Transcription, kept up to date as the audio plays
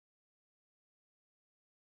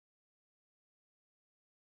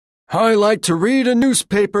I like to read a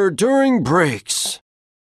newspaper during breaks.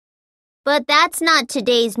 But that's not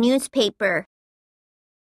today's newspaper.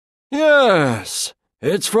 Yes,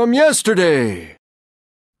 it's from yesterday.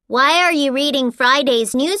 Why are you reading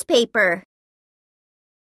Friday's newspaper?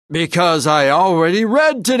 Because I already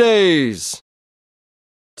read today's.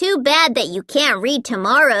 Too bad that you can't read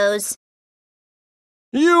tomorrow's.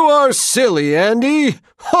 You are silly, Andy.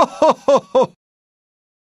 Hohoho.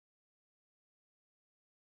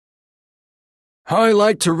 I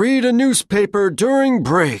like to read a newspaper during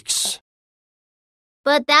breaks.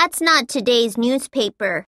 But that's not today's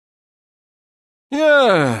newspaper.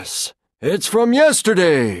 Yes, it's from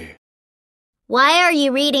yesterday. Why are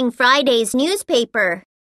you reading Friday's newspaper?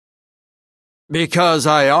 Because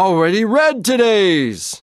I already read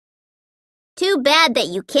today's. Too bad that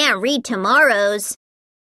you can't read tomorrow's.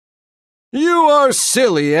 You are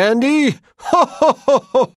silly, Andy.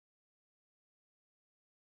 Hohoho.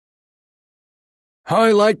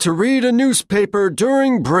 I like to read a newspaper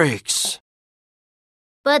during breaks.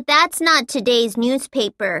 But that's not today's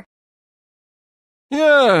newspaper.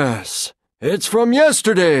 Yes, it's from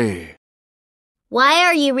yesterday. Why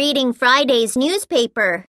are you reading Friday's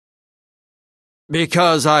newspaper?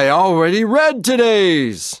 Because I already read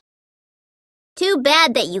today's. Too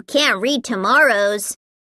bad that you can't read tomorrow's.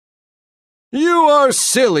 You are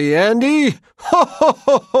silly, Andy.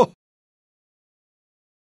 Hohoho.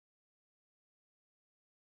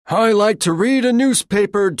 I like to read a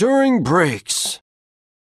newspaper during breaks.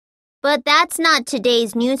 But that's not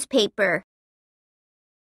today's newspaper.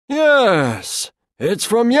 Yes, it's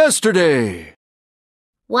from yesterday.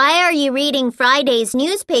 Why are you reading Friday's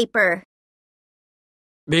newspaper?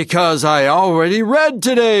 Because I already read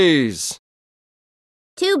today's.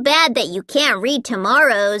 Too bad that you can't read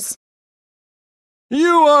tomorrow's.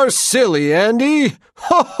 You are silly, Andy.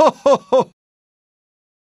 Hohoho.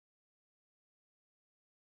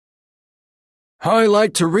 I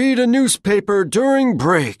like to read a newspaper during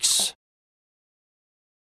breaks.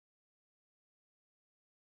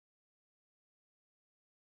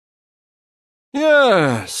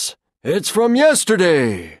 Yes, it's from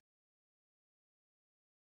yesterday.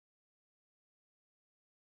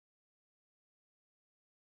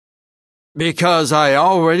 Because I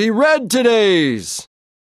already read today's.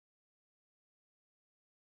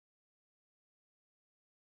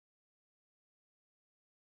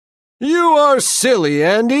 You are silly,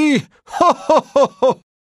 Andy. Hohoho.